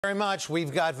Very much.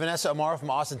 We've got Vanessa Amaro from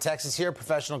Austin, Texas here,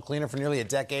 professional cleaner for nearly a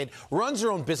decade, runs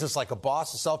her own business like a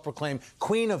boss, a self-proclaimed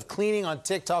queen of cleaning on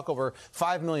TikTok, over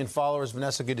 5 million followers.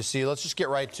 Vanessa, good to see you. Let's just get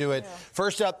right to it.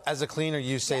 First up, as a cleaner,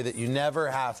 you say that you never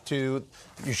have to,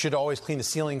 you should always clean the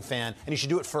ceiling fan, and you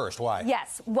should do it first. Why?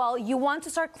 Yes. Well, you want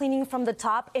to start cleaning from the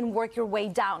top and work your way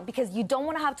down because you don't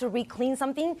want to have to re-clean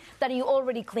something that you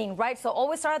already cleaned, right? So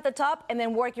always start at the top and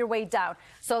then work your way down.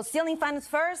 So ceiling fans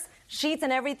first, sheets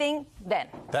and everything, then.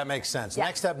 That makes sense. Yeah.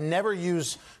 Next up, never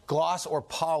use gloss or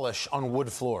polish on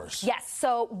wood floors. Yes,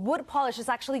 so wood polish is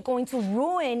actually going to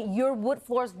ruin your wood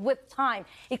floors with time.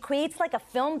 It creates like a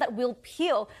film that will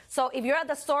peel. So if you're at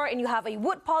the store and you have a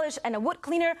wood polish and a wood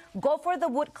cleaner, go for the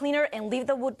wood cleaner and leave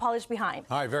the wood polish behind.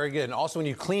 All right, very good. And also, when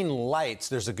you clean lights,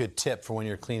 there's a good tip for when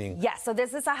you're cleaning. Yes, so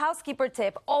this is a housekeeper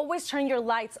tip. Always turn your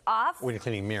lights off. When you're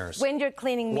cleaning mirrors. When you're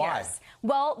cleaning mirrors. Why?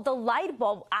 Well, the light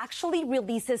bulb actually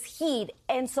releases heat,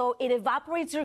 and so it evaporates your